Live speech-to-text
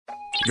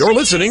You're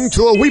listening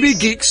to a Weeby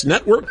Geeks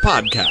Network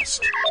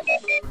podcast.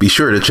 Be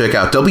sure to check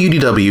out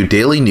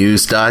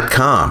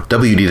wdwdailynews.com.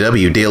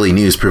 WDW Daily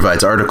News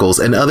provides articles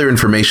and other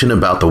information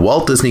about the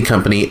Walt Disney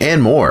Company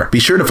and more. Be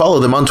sure to follow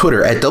them on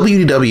Twitter at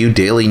WDW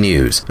Daily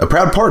News, a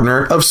proud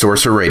partner of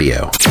Sorcerer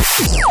Radio.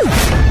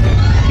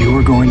 You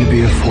are going to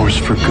be a force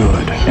for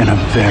good and a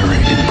very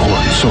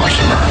important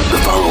sorcerer. The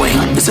following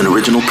is an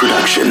original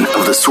production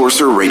of the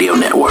Sorcerer Radio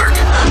Network.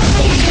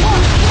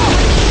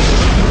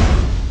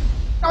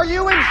 Are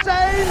you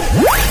insane?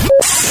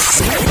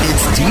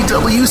 It's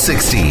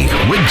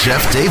DW60 with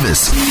Jeff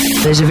Davis.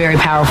 There's a very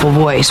powerful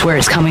voice. Where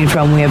it's coming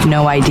from, we have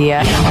no idea.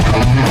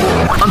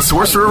 On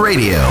Sorcerer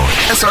Radio,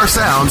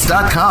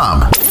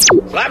 srsounds.com.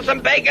 Slap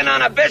some bacon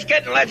on a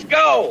biscuit and let's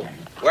go.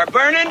 We're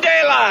burning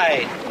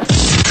daylight.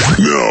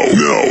 No.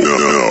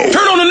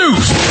 Turn on the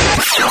news.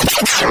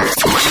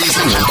 Ladies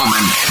and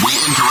gentlemen, we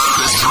interrupt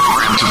this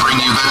program to bring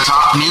you the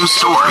top news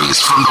stories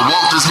from the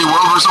Walt Disney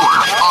World Resort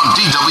on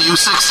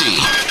DW60.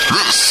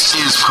 This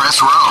is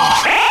Press Row.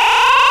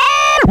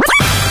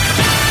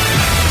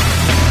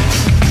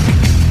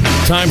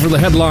 Time for the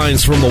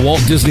headlines from the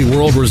Walt Disney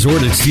World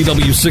Resort. It's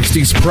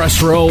DW60's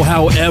Press Row.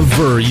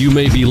 However you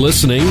may be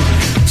listening,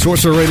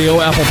 Sorcerer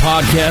Radio, Apple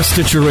Podcast,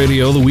 Stitcher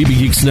Radio, the Weeby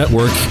Geeks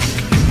Network.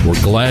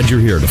 We're glad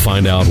you're here to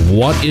find out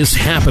what is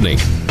happening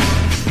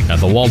at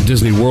the Walt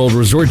Disney World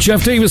Resort.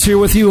 Jeff Davis here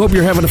with you. Hope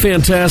you're having a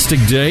fantastic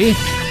day.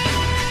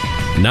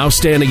 Now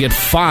standing at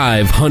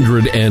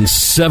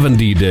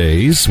 570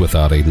 days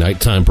without a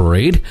nighttime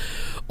parade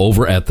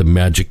over at the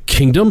Magic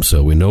Kingdom.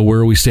 So we know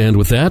where we stand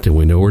with that, and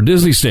we know where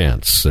Disney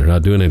stands. They're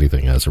not doing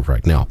anything as of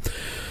right now.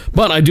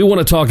 But I do want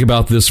to talk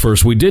about this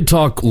first. We did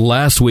talk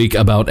last week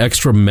about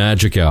extra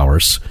magic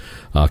hours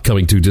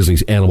coming to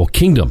Disney's Animal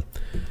Kingdom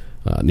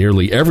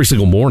nearly every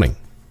single morning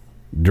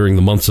during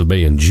the months of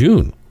May and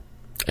June.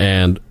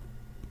 And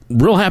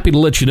real happy to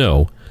let you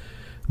know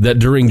that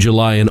during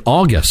July and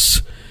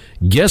August,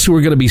 guests who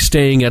are going to be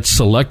staying at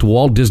select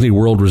Walt Disney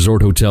World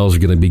Resort hotels are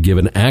going to be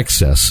given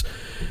access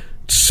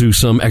to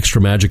some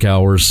extra magic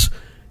hours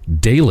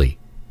daily.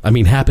 I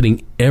mean,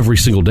 happening every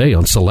single day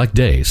on select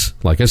days,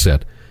 like I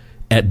said,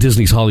 at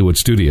Disney's Hollywood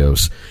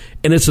Studios.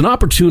 And it's an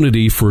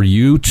opportunity for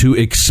you to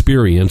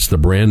experience the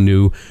brand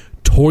new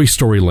Toy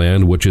Story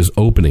Land, which is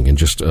opening in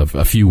just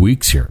a few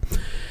weeks here.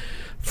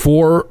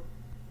 For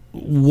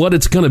what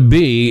it's going to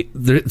be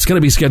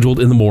scheduled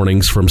in the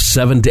mornings from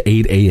 7 to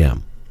 8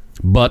 a.m.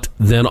 But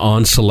then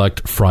on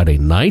select Friday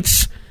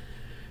nights,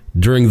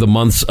 during the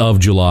months of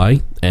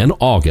July and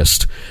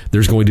August,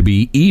 there's going to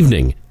be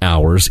evening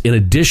hours in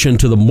addition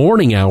to the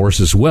morning hours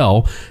as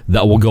well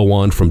that will go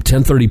on from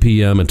 10:30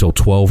 p.m. until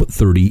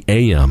 12:30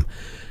 a.m.,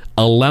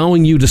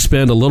 allowing you to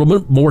spend a little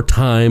bit more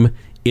time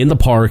in the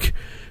park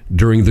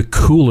during the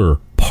cooler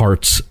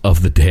parts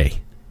of the day.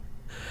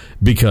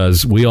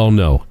 Because we all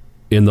know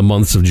in the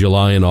months of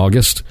July and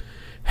August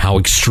how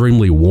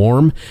extremely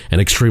warm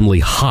and extremely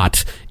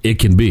hot it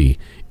can be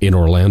in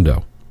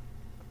Orlando.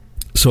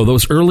 So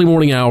those early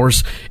morning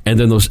hours and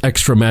then those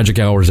extra magic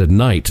hours at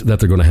night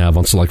that they're going to have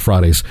on select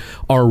Fridays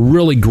are a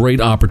really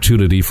great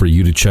opportunity for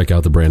you to check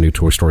out the brand new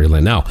Toy Story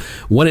Land. Now,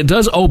 when it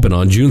does open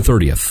on June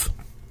 30th,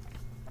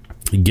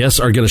 guests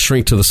are going to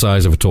shrink to the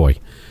size of a toy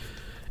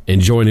and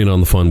join in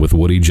on the fun with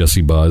Woody,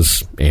 Jessie,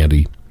 Buzz,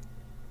 Andy,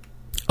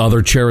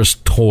 other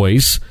cherished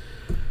toys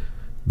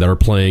that are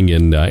playing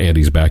in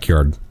Andy's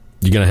backyard.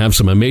 You're going to have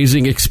some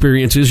amazing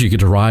experiences. You get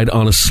to ride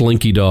on a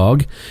Slinky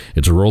Dog.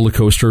 It's a roller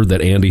coaster that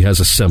Andy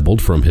has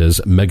assembled from his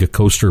Mega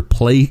Coaster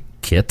Play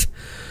Kit,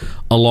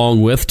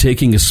 along with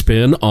taking a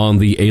spin on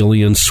the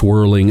alien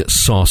swirling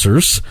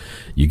saucers.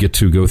 You get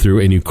to go through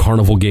a new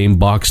carnival game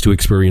box to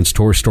experience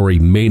Toy Story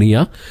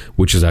Mania,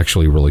 which is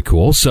actually really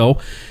cool.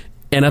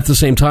 And at the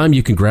same time,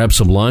 you can grab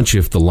some lunch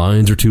if the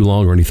lines are too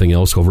long or anything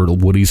else over at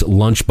Woody's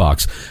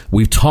Lunchbox.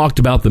 We've talked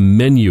about the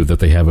menu that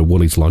they have at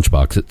Woody's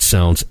Lunchbox. It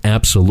sounds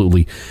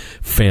absolutely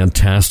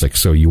fantastic.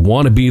 So you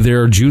want to be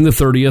there June the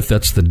 30th.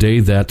 That's the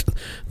day that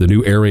the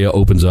new area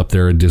opens up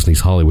there at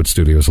Disney's Hollywood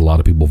Studios. A lot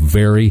of people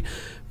very,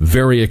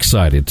 very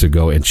excited to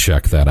go and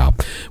check that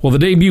out. Well, the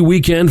debut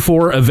weekend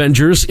for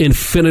Avengers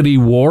Infinity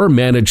War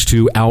managed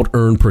to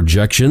out-earn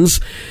projections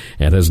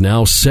and has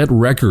now set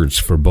records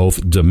for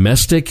both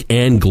domestic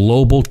and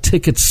global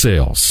ticket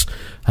sales.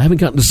 I haven't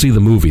gotten to see the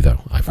movie,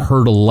 though. I've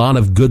heard a lot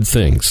of good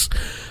things.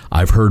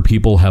 I've heard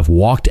people have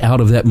walked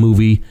out of that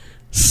movie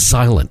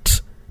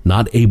silent,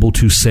 not able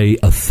to say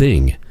a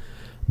thing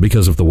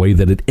because of the way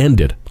that it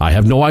ended. I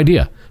have no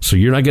idea, so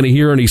you're not going to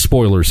hear any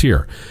spoilers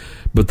here.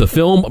 But the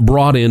film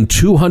brought in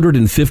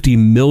 $250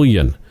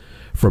 million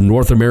from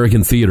North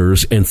American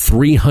theaters and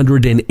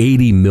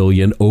 $380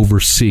 million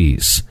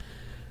overseas.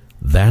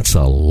 That's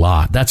a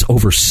lot. That's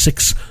over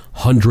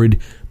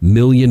 $600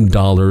 million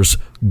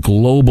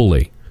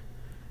globally.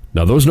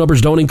 Now, those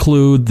numbers don't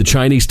include the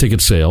Chinese ticket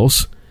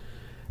sales,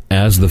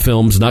 as the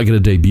film's not going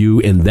to debut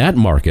in that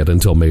market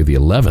until May the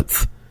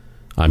 11th.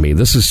 I mean,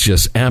 this is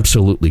just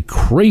absolutely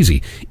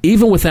crazy.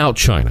 Even without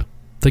China.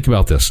 Think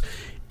about this.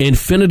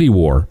 Infinity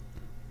War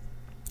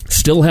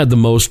still had the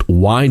most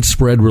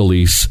widespread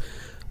release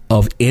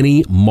of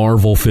any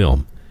Marvel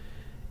film.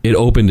 It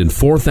opened in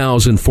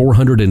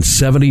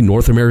 4,470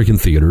 North American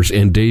theaters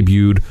and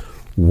debuted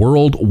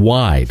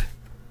worldwide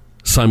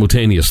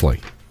simultaneously.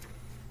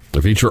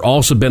 The feature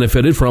also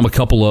benefited from a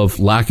couple of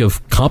lack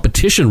of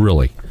competition,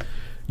 really,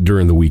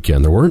 during the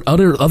weekend. There weren't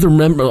other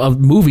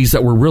movies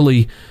that were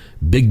really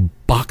big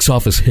box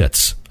office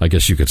hits, I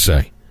guess you could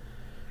say,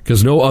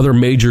 because no other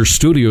major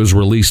studios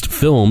released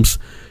films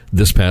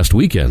this past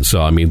weekend.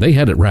 So, I mean, they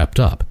had it wrapped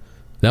up.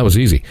 That was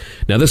easy.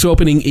 Now, this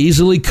opening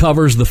easily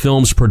covers the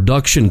film's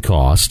production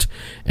cost,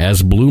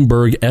 as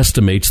Bloomberg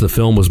estimates the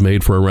film was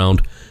made for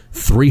around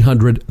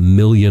 $300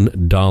 million.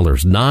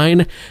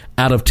 9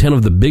 out of 10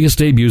 of the biggest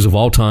debuts of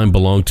all time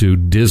belong to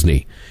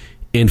Disney.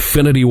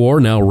 Infinity War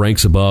now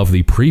ranks above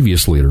the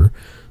previous leader,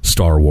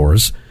 Star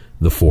Wars,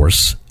 The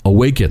Force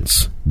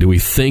Awakens. Do we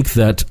think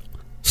that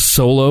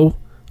Solo,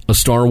 a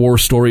Star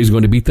Wars story, is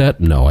going to beat that?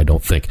 No, I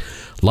don't think.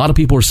 A lot of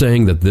people are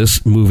saying that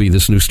this movie,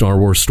 this new Star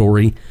Wars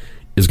story,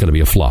 is going to be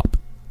a flop.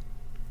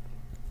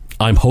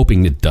 I'm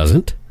hoping it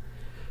doesn't.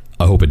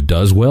 I hope it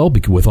does well,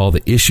 because with all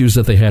the issues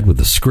that they had with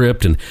the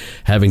script and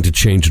having to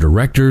change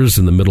directors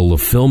in the middle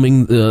of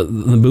filming the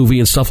movie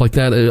and stuff like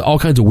that, all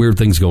kinds of weird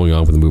things going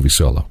on with the movie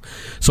Solo.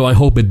 So I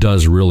hope it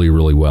does really,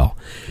 really well.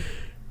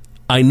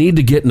 I need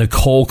to get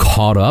Nicole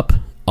caught up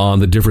on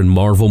the different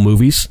Marvel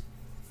movies.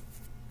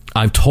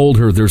 I've told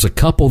her there's a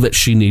couple that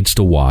she needs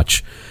to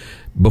watch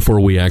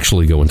before we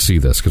actually go and see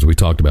this, because we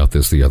talked about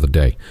this the other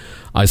day.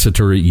 I said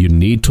to her, you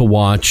need to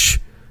watch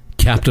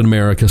Captain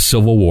America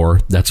Civil War.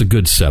 That's a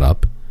good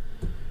setup.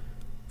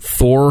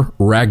 Thor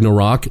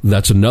Ragnarok,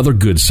 that's another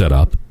good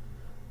setup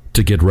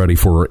to get ready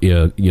for,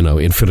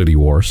 Infinity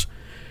Wars.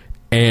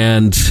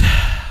 And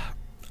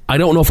I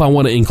don't know if I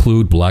want to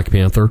include Black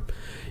Panther.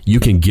 You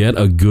can get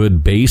a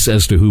good base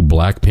as to who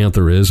Black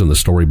Panther is and the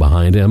story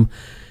behind him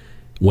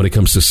when it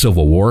comes to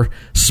Civil War.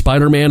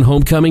 Spider-Man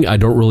Homecoming, I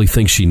don't really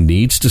think she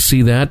needs to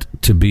see that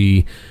to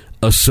be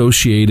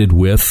associated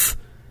with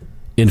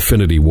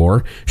Infinity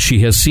War.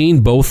 She has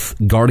seen both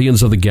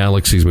Guardians of the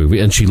Galaxy's movie,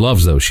 and she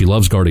loves those. She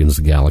loves Guardians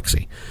of the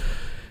Galaxy.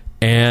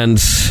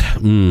 And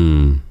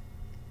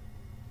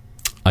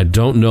I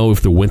don't know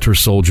if The Winter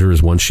Soldier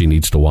is one she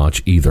needs to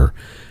watch either.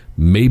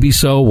 Maybe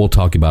so. We'll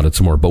talk about it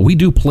some more. But we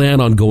do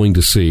plan on going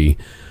to see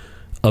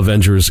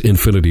Avengers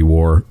Infinity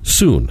War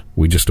soon.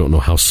 We just don't know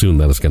how soon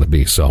that is going to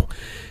be. So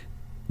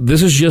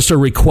this is just a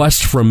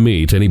request from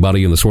me to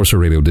anybody in the Sorcerer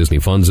Radio Disney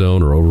Fun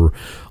Zone or over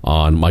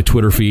on my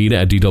Twitter feed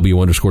at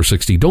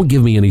DW_60. Don't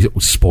give me any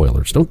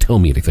spoilers. Don't tell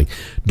me anything.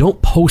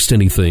 Don't post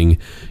anything,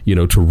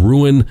 to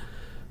ruin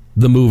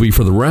the movie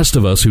for the rest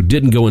of us who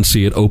didn't go and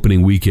see it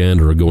opening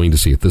weekend or are going to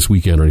see it this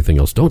weekend or anything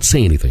else. Don't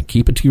say anything.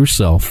 Keep it to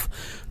yourself.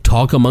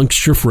 Talk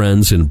amongst your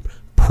friends in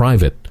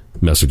private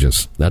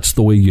messages. That's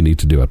the way you need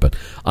to do it. But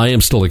I am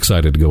still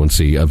excited to go and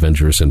see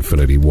Avengers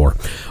Infinity War.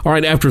 All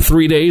right, after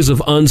 3 days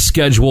of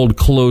unscheduled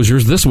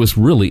closures, this was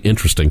really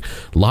interesting.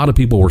 A lot of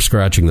people were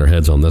scratching their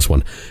heads on this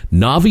one.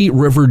 Navi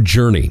River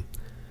Journey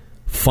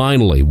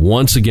finally,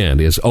 once again,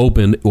 is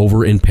open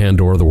over in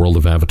Pandora, the world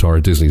of Avatar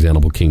at Disney's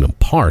Animal Kingdom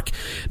Park.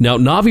 Now,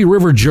 Navi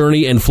River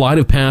Journey and Flight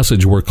of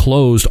Passage were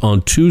closed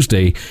on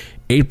Tuesday,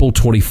 April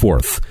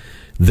 24th.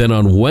 Then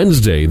on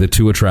Wednesday, the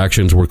two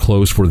attractions were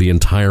closed for the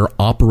entire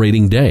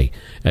operating day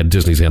at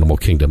Disney's Animal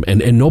Kingdom,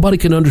 and nobody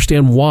can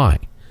understand why.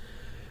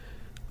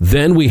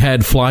 Then we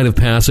had Flight of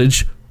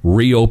Passage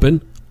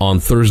reopen on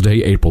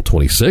Thursday, April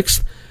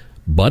 26th,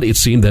 but it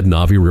seemed that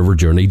Navi River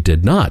Journey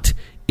did not.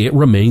 It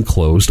remained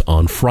closed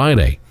on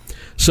Friday.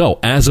 So,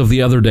 as of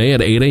the other day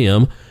at 8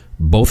 a.m.,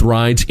 both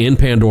rides in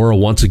Pandora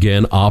once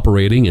again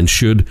operating and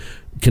should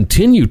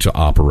continue to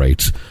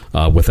operate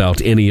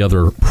without any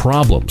other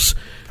problems.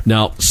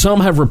 Now,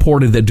 some have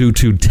reported that due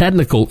to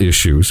technical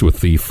issues with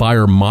the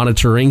fire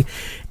monitoring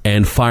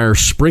and fire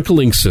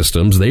sprinkling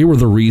systems, they were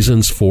the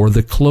reasons for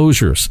the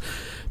closures.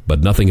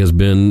 But nothing has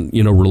been,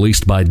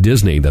 released by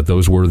Disney that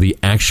those were the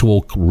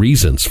actual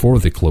reasons for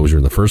the closure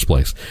in the first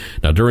place.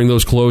 Now, during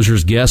those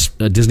closures,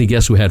 Disney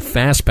guests who had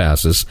fast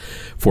passes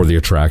for the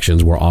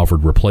attractions were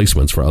offered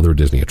replacements for other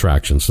Disney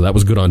attractions. So that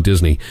was good on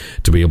Disney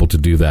to be able to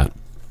do that.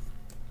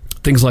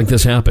 Things like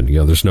this happen.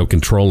 There's no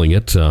controlling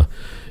it.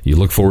 You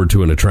look forward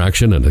to an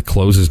attraction and it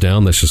closes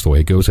down. That's just the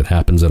way it goes. It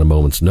happens at a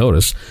moment's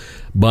notice.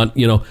 But,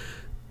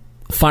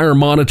 fire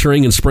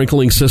monitoring and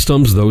sprinkling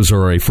systems, those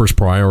are a first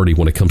priority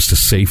when it comes to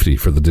safety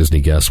for the Disney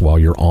guests while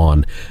you're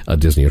on a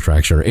Disney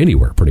attraction or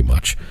anywhere, pretty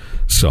much.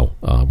 So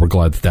we're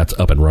glad that that's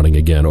up and running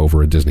again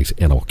over at Disney's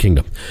Animal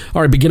Kingdom.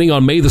 All right, beginning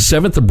on May the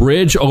 7th, the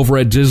bridge over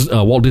at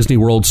Walt Disney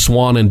World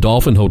Swan and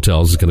Dolphin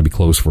Hotels is going to be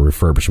closed for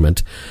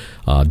refurbishment.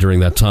 During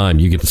that time,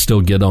 you get to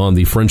still get on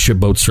the Friendship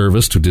Boat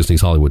service to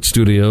Disney's Hollywood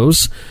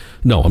Studios.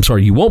 No, I'm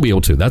sorry, you won't be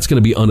able to. That's going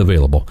to be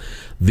unavailable.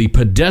 The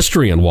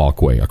pedestrian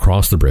walkway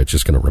across the bridge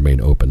is going to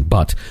remain open,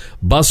 but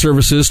bus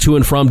services to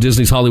and from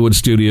Disney's Hollywood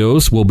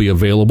Studios will be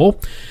available.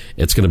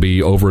 It's going to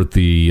be over at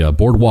the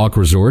Boardwalk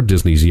Resort,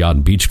 Disney's Yacht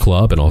and Beach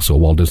Club, and also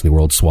Walt Disney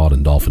World Swan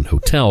and Dolphin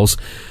Hotels.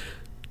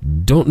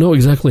 Don't know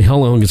exactly how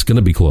long it's going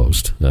to be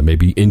closed. That may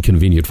be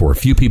inconvenient for a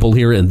few people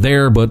here and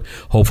there, but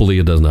hopefully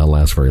it does not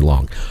last very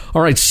long.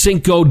 All right,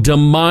 Cinco de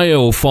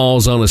Mayo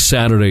falls on a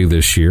Saturday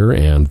this year,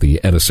 and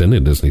the Edison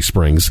in Disney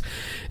Springs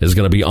is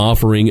going to be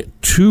offering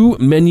 2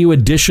 menu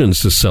additions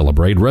to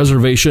celebrate.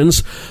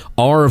 Reservations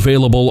are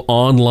available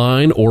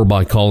online or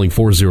by calling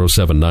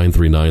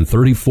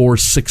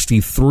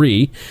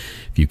 407-939-3463.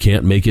 If you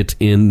can't make it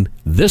in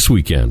this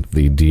weekend,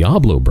 the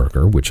Diablo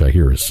Burger, which I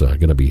hear is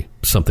going to be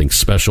something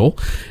special,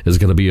 is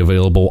going to be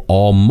available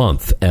all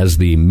month as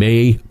the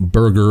May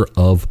Burger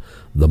of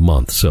the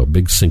Month. So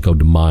big Cinco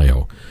de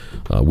Mayo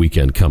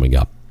weekend coming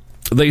up.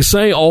 They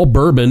say all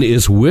bourbon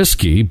is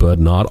whiskey, but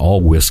not all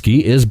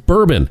whiskey is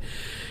bourbon.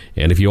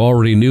 And if you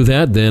already knew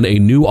that, then a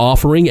new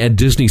offering at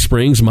Disney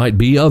Springs might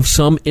be of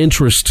some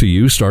interest to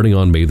you. Starting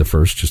on May the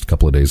 1st, just a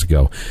couple of days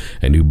ago,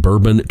 a new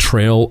bourbon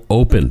trail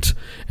opened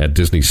at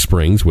Disney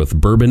Springs with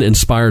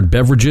bourbon-inspired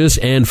beverages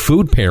and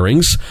food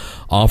pairings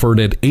offered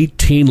at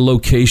 18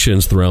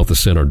 locations throughout the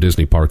Center.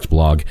 Disney Parks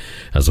blog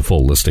has a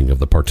full listing of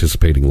the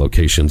participating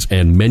locations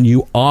and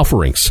menu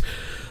offerings.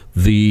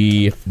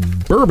 The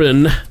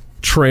Bourbon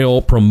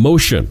Trail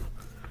promotion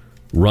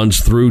runs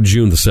through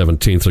June the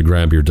 17th, so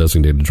grab your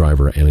designated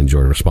driver and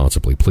enjoy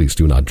responsibly. Please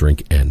do not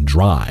drink and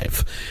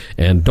drive.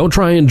 And don't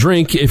try and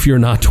drink if you're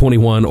not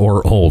 21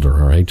 or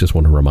older, all right? Just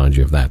want to remind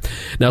you of that.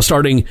 Now,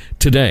 starting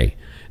today,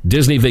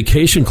 Disney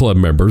Vacation Club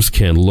members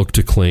can look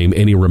to claim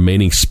any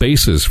remaining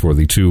spaces for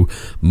the 2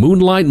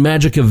 Moonlight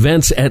Magic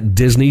events at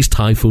Disney's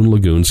Typhoon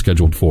Lagoon,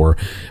 scheduled for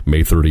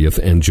May 30th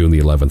and June the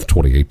 11th,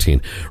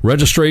 2018.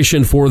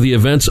 Registration for the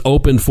events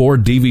opened for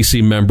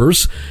DVC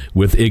members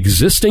with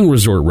existing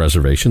resort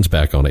reservations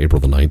back on April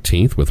the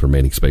 19th, with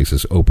remaining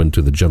spaces open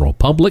to the general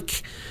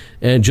public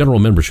and general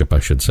membership, I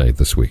should say,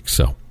 this week.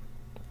 So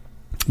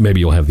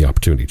maybe you'll have the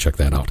opportunity to check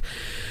that out.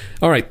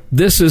 All right,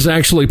 this is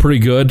actually pretty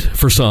good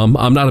for some.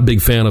 I'm not a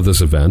big fan of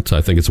this event.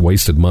 I think it's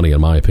wasted money, in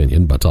my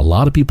opinion, but a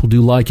lot of people do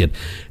like it.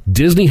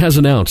 Disney has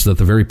announced that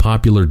the very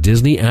popular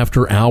Disney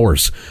After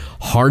Hours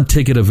hard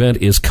ticket event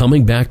is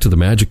coming back to the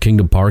Magic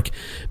Kingdom Park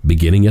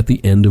beginning at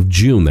the end of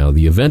June. Now,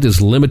 the event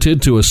is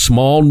limited to a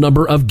small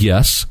number of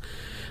guests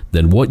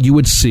than what you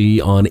would see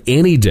on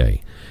any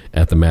day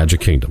at the Magic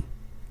Kingdom.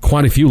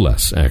 Quite a few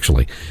less,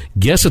 actually.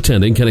 Guests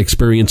attending can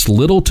experience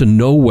little to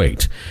no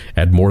wait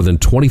at more than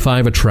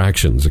 25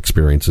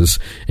 experiences,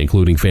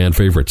 including fan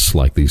favorites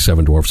like the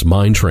Seven Dwarfs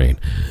Mine Train,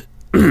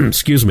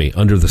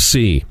 Under the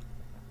Sea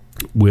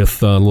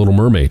with Little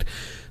Mermaid,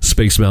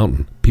 Space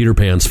Mountain, Peter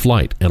Pan's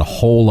Flight, and a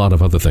whole lot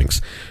of other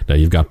things. Now,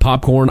 you've got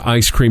popcorn,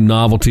 ice cream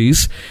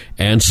novelties,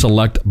 and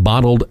select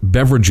bottled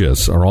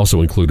beverages are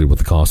also included with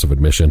the cost of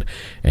admission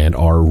and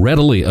are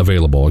readily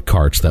available at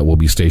carts that will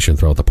be stationed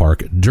throughout the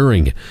park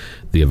during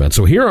the event.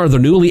 So here are the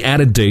newly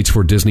added dates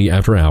for Disney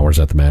After Hours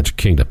at the Magic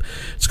Kingdom.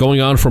 It's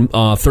going on from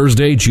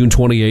Thursday, June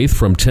 28th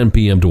from 10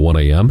 p.m. to 1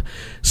 a.m.,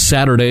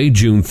 Saturday,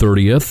 June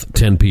 30th,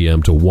 10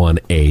 p.m. to 1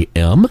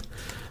 a.m.,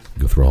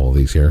 go through all of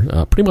these here.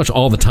 Pretty much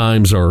all the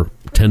times are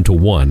 10 to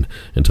 1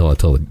 until I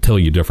tell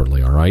you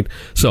differently, all right?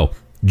 So,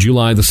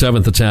 July the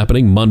 7th, it's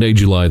happening. Monday,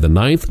 July the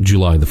 9th,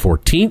 July the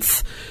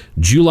 14th,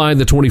 July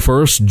the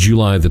 21st,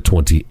 July the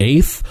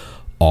 28th,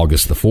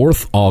 August the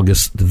 4th,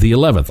 August the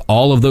 11th.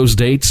 All of those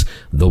dates,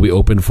 they'll be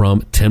open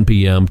from 10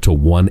 p.m. to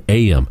 1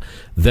 a.m.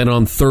 Then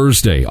on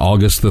Thursday,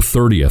 August the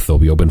 30th, they'll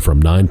be open from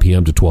 9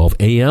 p.m. to 12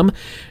 a.m.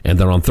 And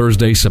then on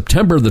Thursday,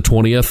 September the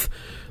 20th,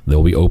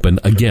 they'll be open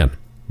again,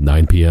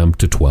 9 p.m.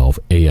 to 12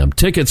 a.m.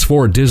 Tickets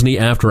for Disney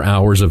After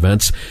Hours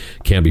events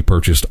can be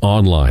purchased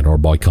online or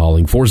by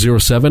calling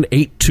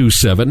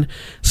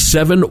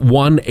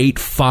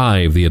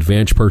 407-827-7185. The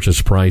advance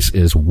purchase price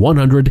is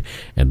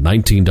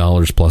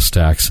 $119 plus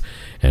tax,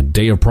 and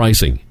day of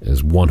pricing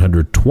is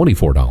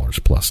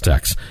 $124 plus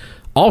tax.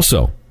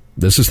 Also,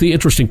 this is the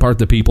interesting part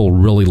that people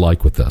really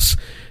like with this.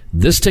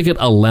 This ticket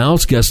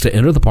allows guests to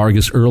enter the park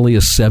as early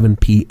as 7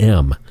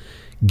 p.m.,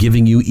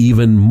 giving you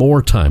even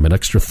more time, an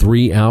extra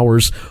 3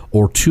 hours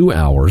or 2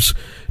 hours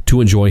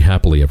to enjoy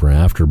happily ever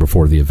after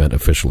before the event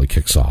officially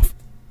kicks off.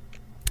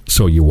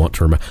 So you want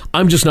to remember.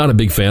 I'm just not a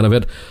big fan of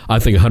it. I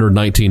think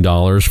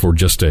 $119 for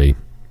just a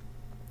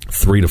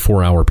 3 to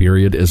 4 hour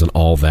period isn't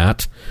all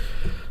that.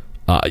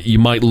 You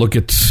might look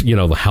at,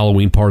 the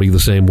Halloween party the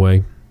same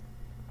way.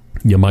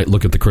 You might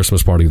look at the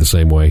Christmas party the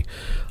same way.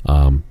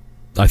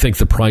 I think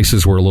the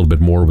prices were a little bit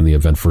more when the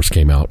event first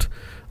came out.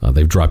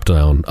 They've dropped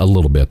down a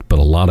little bit, but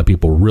a lot of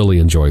people really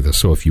enjoy this.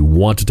 So if you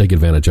want to take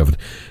advantage of it,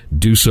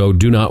 do so.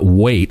 Do not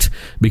wait,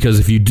 because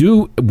if you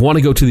do want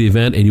to go to the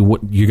event and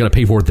you're going to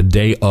pay for it the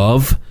day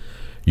of,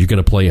 you're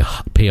going to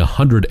pay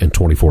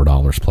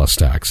 $124 plus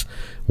tax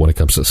when it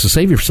comes to. So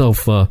save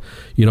yourself,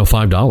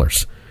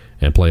 $5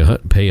 and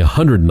pay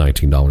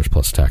 $119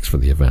 plus tax for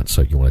the event.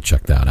 So you want to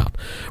check that out.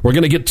 We're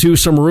going to get to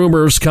some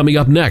rumors coming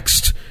up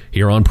next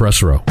here on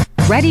Press Row.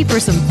 Ready for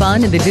some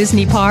fun in the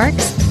Disney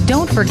parks?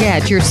 Don't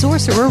forget your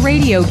Sorcerer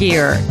Radio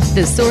gear.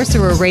 The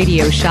Sorcerer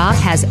Radio shop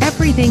has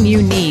everything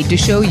you need to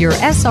show your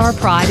SR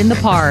pride in the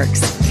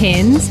parks.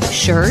 Pins,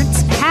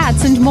 shirts,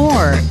 hats, and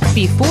more.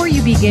 Before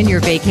you begin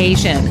your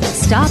vacation,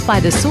 stop by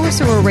the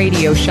Sorcerer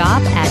Radio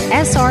shop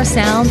at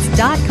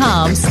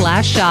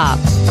srsounds.com/shop.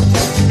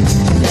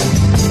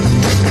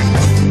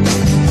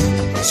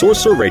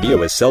 Sorcerer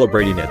Radio is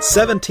celebrating its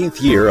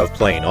 17th year of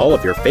playing all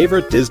of your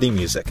favorite Disney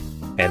music,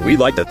 and we'd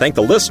like to thank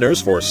the listeners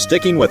for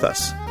sticking with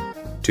us.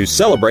 To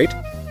celebrate,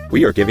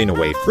 we are giving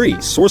away free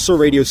Sorcerer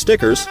Radio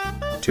stickers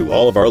to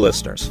all of our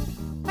listeners.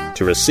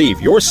 To receive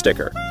your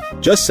sticker,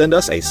 just send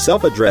us a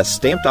self-addressed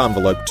stamped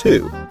envelope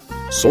to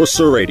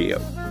Sorcerer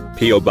Radio,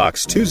 P.O.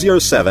 Box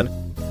 207,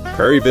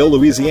 Prairieville,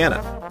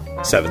 Louisiana,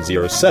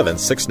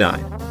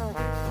 70769.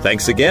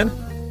 Thanks again,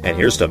 and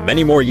here's to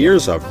many more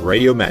years of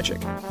radio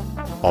magic.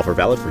 Offer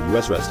valid for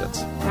U.S.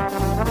 residents.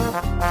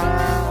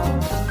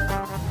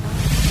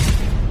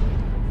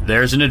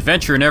 There's an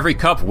adventure in every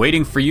cup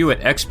waiting for you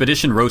at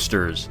Expedition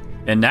Roasters.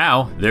 And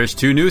now, there's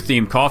 2 new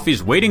themed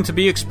coffees waiting to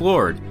be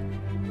explored.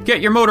 Get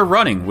your motor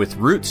running with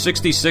Route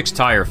 66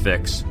 Tire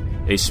Fix,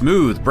 a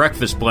smooth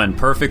breakfast blend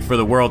perfect for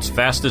the world's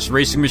fastest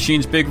racing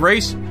machine's big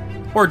race,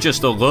 or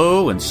just a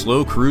low and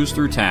slow cruise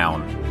through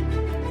town.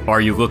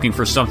 Are you looking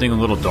for something a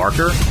little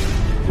darker?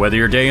 Whether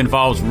your day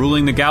involves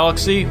ruling the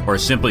galaxy or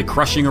simply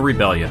crushing a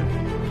rebellion,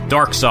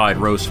 Dark Side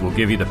Roast will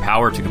give you the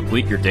power to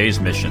complete your day's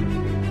mission.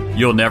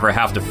 You'll never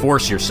have to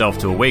force yourself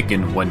to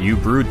awaken when you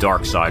brew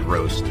Dark Side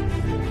Roast.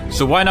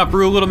 So why not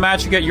brew a little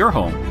magic at your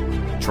home?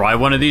 Try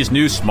one of these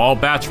new small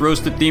batch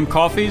roasted themed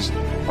coffees,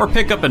 or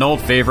pick up an old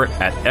favorite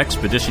at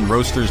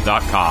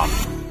expeditionroasters.com.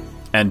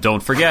 And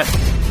don't forget,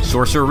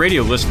 Sorcerer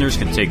Radio listeners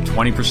can take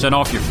 20%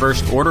 off your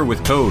first order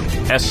with code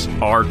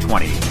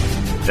SR20.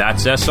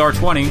 That's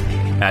SR20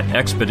 at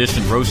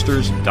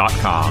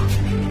expeditionroasters.com.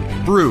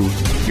 Brew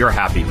your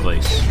happy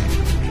place.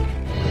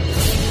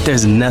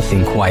 There's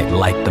nothing quite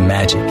like the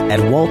magic at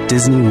Walt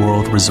Disney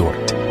World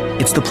Resort.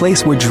 It's the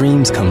place where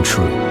dreams come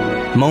true,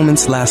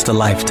 moments last a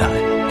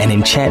lifetime, and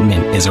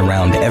enchantment is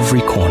around every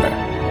corner.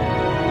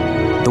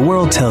 The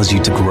world tells you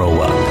to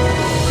grow up.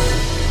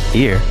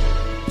 Here,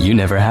 you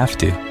never have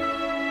to.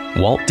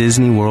 Walt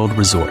Disney World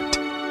Resort.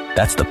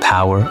 That's the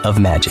power of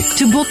magic.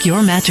 To book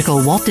your magical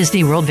Walt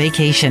Disney World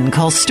vacation,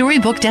 call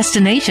Storybook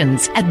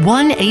Destinations at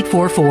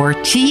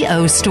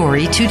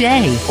 1-844-TO-STORY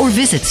today or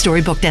visit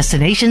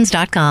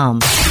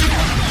StorybookDestinations.com.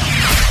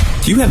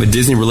 Do you have a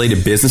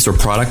Disney-related business or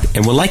product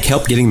and would like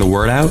help getting the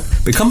word out?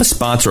 Become a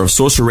sponsor of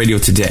Sorcerer Radio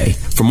today.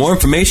 For more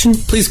information,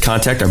 please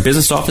contact our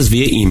business office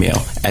via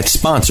email at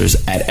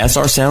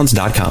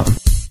sponsors@srsounds.com.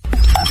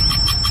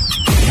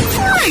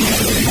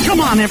 Come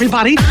on,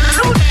 everybody.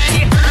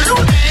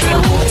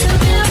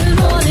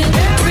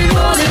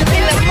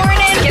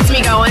 Gets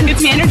me going.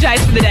 Gets me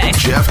energized for the day.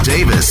 Jeff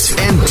Davis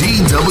and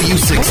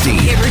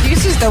DW60. It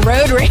reduces the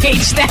road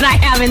rage that I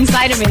have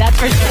inside of me, that's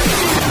for sure.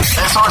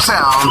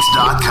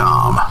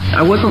 SRSounds.com.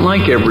 I wasn't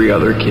like every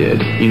other kid,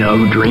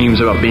 who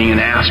dreams about being an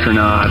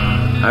astronaut.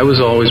 I was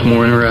always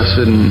more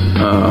interested in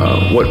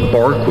what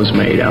bark was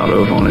made out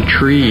of on a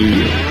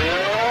tree.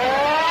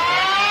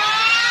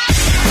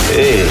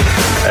 Hey,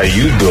 how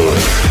you doing?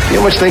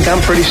 You must think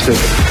I'm pretty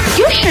stupid.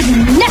 You should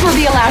never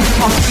be allowed to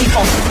talk to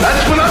people.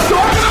 That's what I'm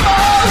talking about!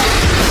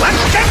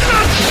 Let's get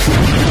nuts!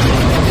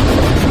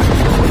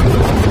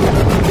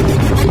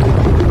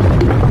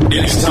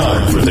 It's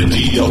time for the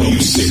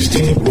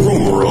DW60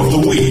 Rumor of the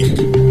Week.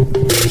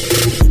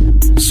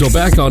 So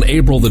back on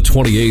April the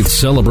 28th,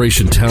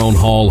 Celebration Town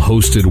Hall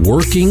hosted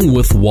Working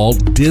with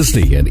Walt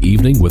Disney, an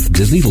evening with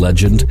Disney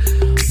legend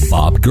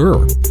Bob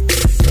Gurr.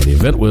 The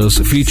event was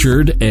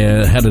featured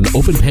and had an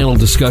open panel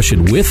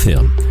discussion with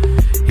him.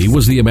 He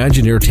was the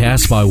Imagineer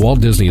tasked by Walt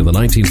Disney in the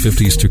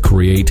 1950s to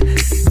create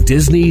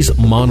Disney's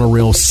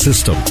monorail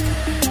system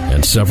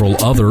and several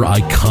other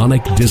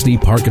iconic Disney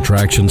park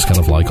attractions, kind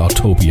of like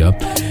Autopia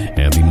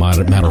and the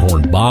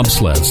Matterhorn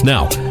bobsleds.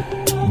 Now,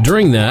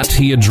 during that,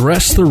 he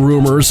addressed the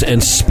rumors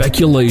and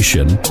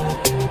speculation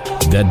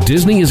that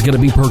Disney is going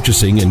to be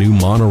purchasing a new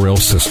monorail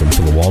system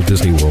for the Walt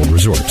Disney World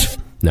Resort.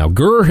 Now,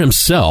 Gurr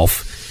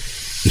himself,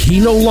 he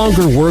no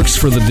longer works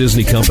for the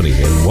Disney company,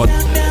 and what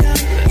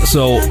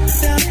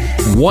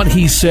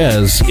he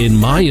says, in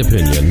my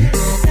opinion,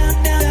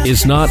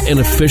 is not an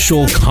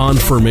official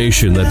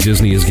confirmation that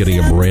Disney is getting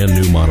a brand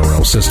new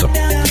monorail system.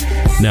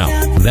 Now,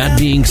 that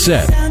being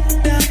said,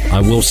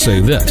 I will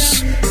say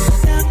this.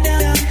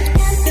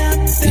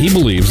 He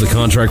believes the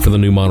contract for the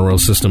new monorail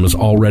system is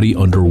already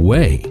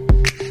underway.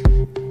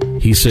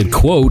 He said,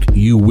 quote,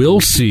 "You will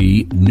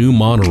see new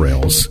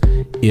monorails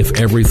if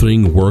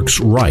everything works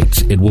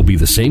right. It will be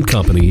the same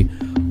company,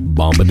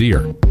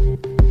 Bombardier."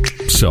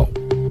 So,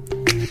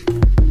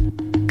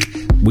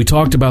 we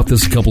talked about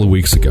this a couple of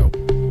weeks ago.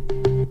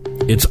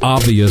 It's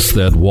obvious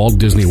that Walt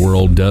Disney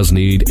World does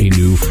need a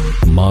new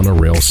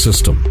monorail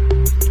system.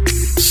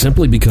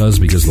 Simply because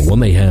the one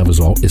they have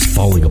is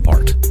falling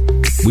apart.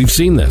 We've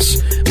seen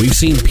this. We've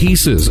seen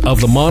pieces of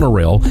the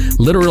monorail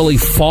literally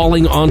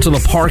falling onto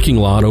the parking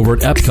lot over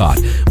at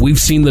Epcot. We've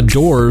seen the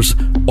doors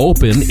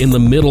open in the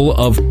middle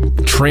of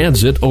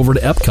transit over to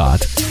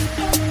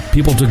Epcot.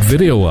 People took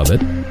video of it.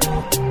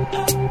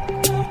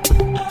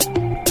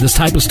 This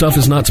type of stuff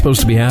is not supposed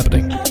to be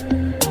happening.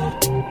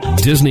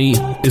 Disney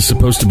is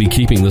supposed to be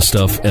keeping this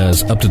stuff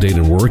as up-to-date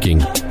and working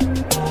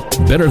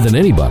better than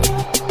anybody.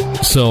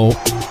 So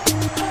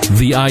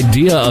the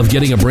idea of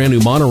getting a brand new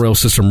monorail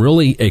system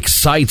really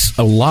excites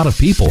a lot of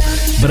people.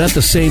 But at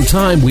the same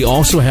time, we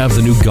also have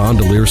the new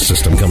gondolier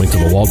system coming to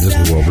the Walt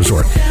Disney World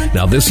Resort.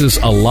 Now, this is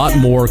a lot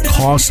more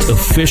cost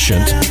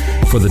efficient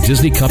for the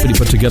Disney company to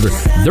put together.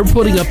 They're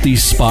putting up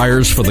these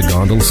spires for the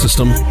gondola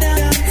system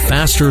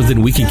faster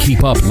than we can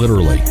keep up,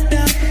 literally.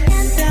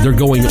 They're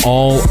going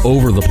all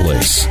over the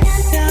place.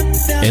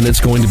 And it's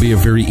going to be a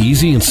very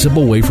easy and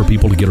simple way for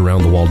people to get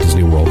around the Walt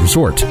Disney World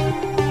Resort.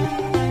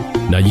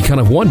 Now, you kind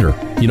of wonder,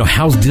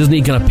 how's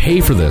Disney going to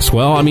pay for this?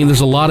 Well, I mean,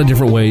 there's a lot of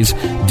different ways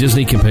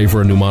Disney can pay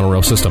for a new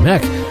monorail system.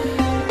 Heck,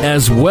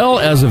 as well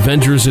as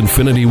Avengers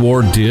Infinity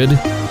War did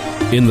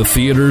in the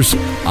theaters,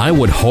 I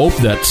would hope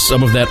that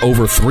some of that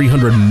over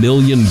 $300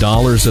 million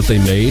that they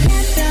made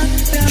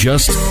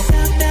just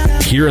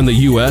here in the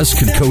U.S.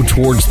 could go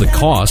towards the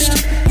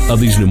cost of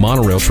these new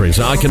monorail trains.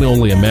 Now, I can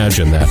only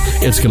imagine that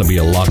it's going to be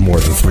a lot more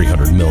than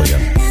 $300 million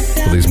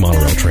for these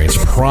monorail trains.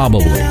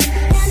 Probably.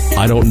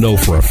 I don't know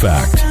for a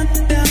fact.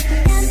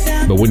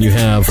 But when you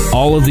have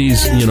all of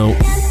these,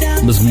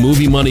 this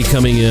movie money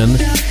coming in,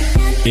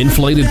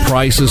 inflated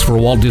prices for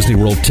Walt Disney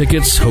World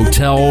tickets,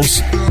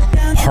 hotels,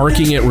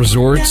 parking at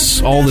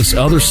resorts, all this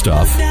other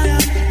stuff,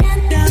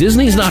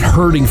 Disney's not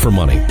hurting for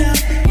money.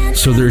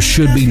 So there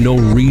should be no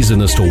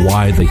reason as to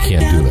why they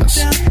can't do this.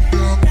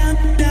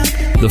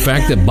 The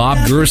fact that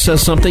Bob Gurr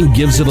says something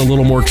gives it a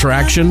little more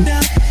traction,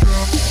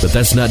 but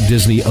that's not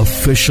Disney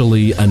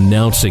officially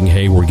announcing,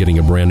 hey, we're getting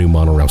a brand new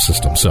monorail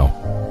system. So,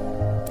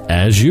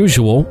 as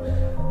usual,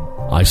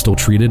 I still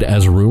treat it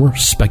as a rumor,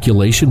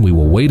 speculation. We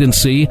will wait and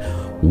see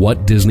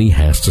what Disney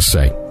has to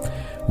say.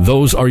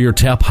 Those are your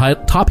top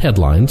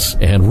headlines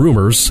and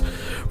rumors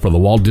for the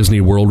Walt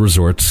Disney World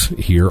Resort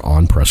here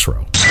on Press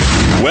Row.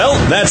 Well,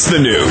 that's the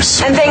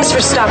news. And thanks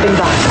for stopping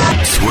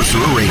by.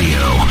 Sorcerer Radio,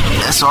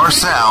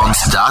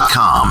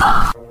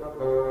 srsounds.com.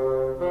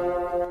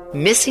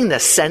 Missing the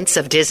scents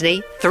of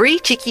Disney? Three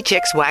Cheeky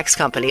Chicks Wax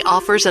Company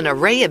offers an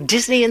array of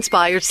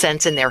Disney-inspired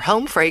scents in their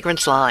home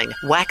fragrance line.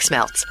 Wax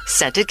melts,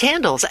 scented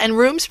candles, and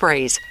room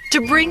sprays to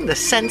bring the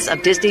sense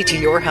of Disney to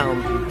your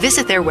home.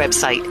 Visit their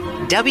website,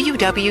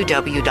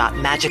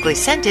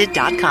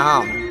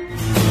 www.magicallyscented.com.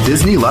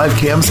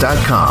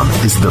 DisneyLiveCams.com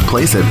is the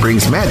place that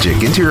brings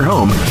magic into your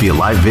home via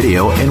live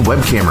video and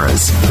web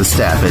cameras. The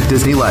staff at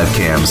Disney Live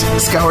Cams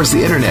scours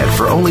the internet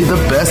for only the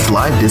best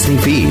live Disney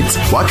feeds.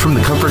 Watch from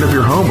the comfort of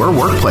your home or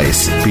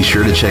workplace. Be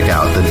sure to check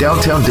out the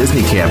Downtown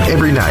Disney Cam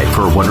every night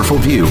for a wonderful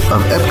view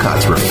of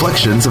Epcot's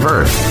Reflections of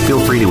Earth.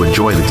 Feel free to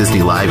enjoy the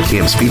Disney Live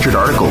Cams featured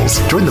articles.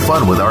 Join the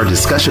fun with our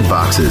discussion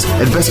boxes.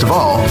 And best of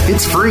all,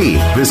 it's free.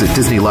 Visit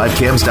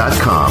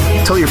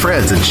DisneyLiveCams.com. Tell your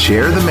friends and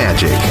share the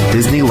magic.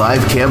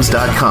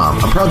 DisneyLiveCams.com.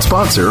 A proud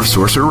sponsor of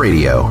Sorcerer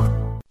Radio.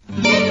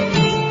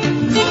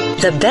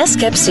 The best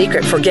kept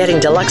secret for getting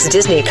deluxe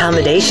Disney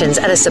accommodations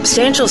at a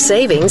substantial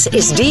savings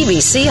is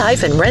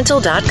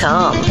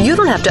dvc-rental.com. You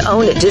don't have to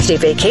own a Disney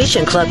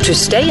Vacation Club to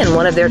stay in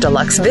one of their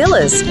deluxe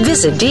villas.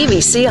 Visit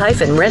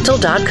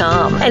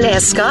dvc-rental.com and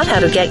ask Scott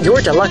how to get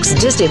your deluxe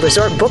Disney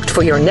resort booked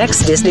for your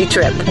next Disney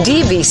trip.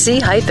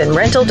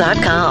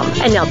 dvc-rental.com.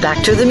 And now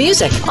back to the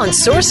music on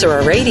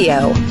Sorcerer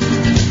Radio.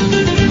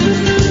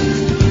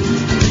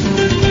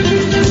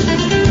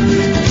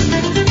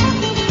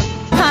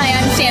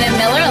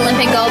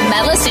 Olympic gold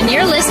medalist, and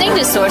you're listening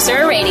to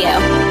Sorcerer Radio.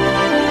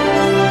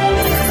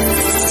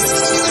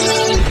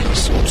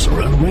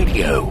 Sorcerer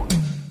Radio.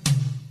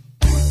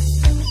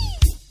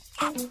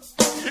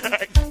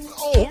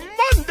 Oh,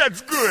 man,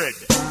 that's good.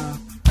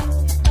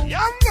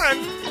 Yeah, man.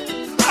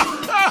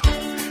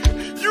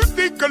 You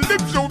think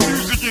calypso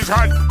music is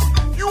hot?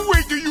 You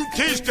wait till you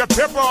taste the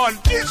pepper on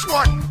this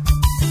one.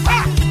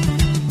 Ha!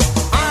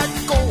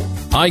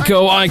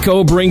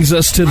 Ico brings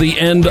us to the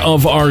end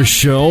of our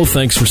show.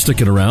 Thanks for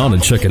sticking around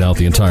and checking out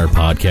the entire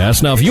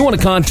podcast. Now, if you want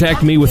to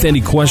contact me with any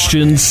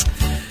questions,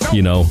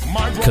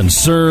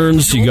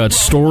 concerns, you got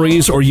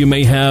stories, or you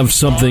may have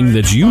something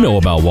that you know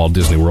about Walt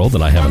Disney World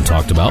that I haven't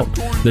talked about,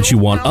 that you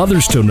want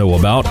others to know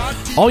about,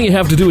 all you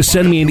have to do is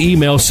send me an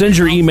email. Send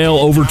your email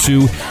over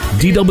to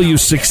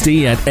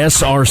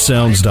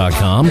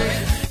dw60@srsounds.com.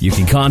 You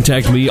can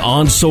contact me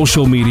on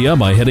social media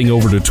by heading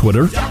over to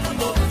Twitter.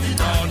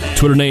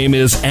 Twitter name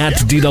is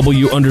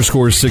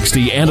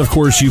 @DW_60. And, of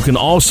course, you can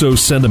also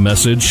send a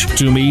message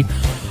to me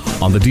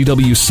on the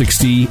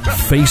DW60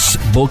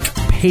 Facebook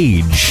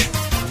page.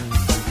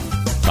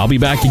 I'll be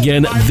back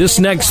again this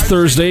next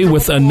Thursday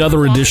with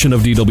another edition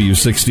of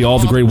DW60, all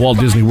the great Walt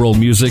Disney World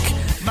music.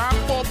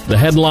 The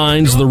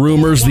headlines, the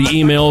rumors, the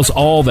emails,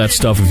 all that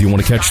stuff, if you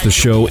want to catch the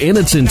show in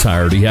its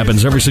entirety,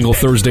 happens every single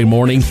Thursday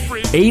morning,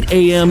 8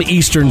 a.m.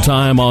 Eastern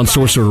Time on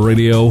Sorcerer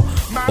Radio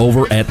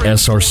over at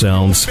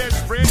srsounds.com.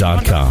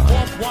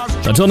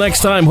 Until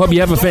next time, hope you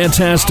have a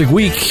fantastic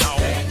week.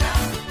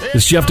 This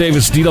is Jeff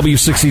Davis,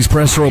 DW60's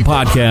Press Row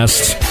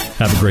Podcast.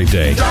 Have a great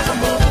day.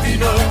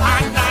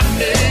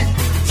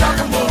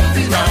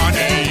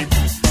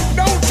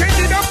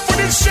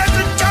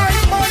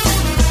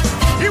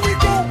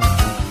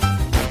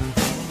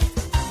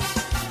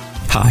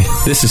 Hi,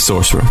 this is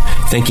Sorcerer,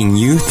 thanking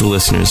you, the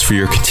listeners, for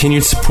your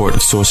continued support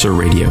of Sorcerer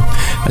Radio,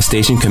 a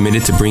station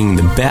committed to bringing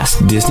the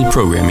best Disney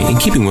programming in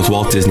keeping with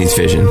Walt Disney's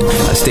vision,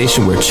 a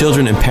station where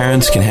children and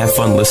parents can have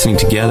fun listening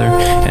together,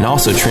 and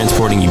also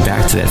transporting you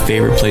back to that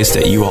favorite place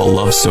that you all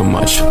love so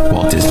much,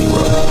 Walt Disney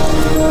World.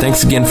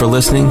 Thanks again for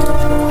listening.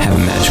 Have a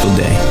magical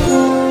day.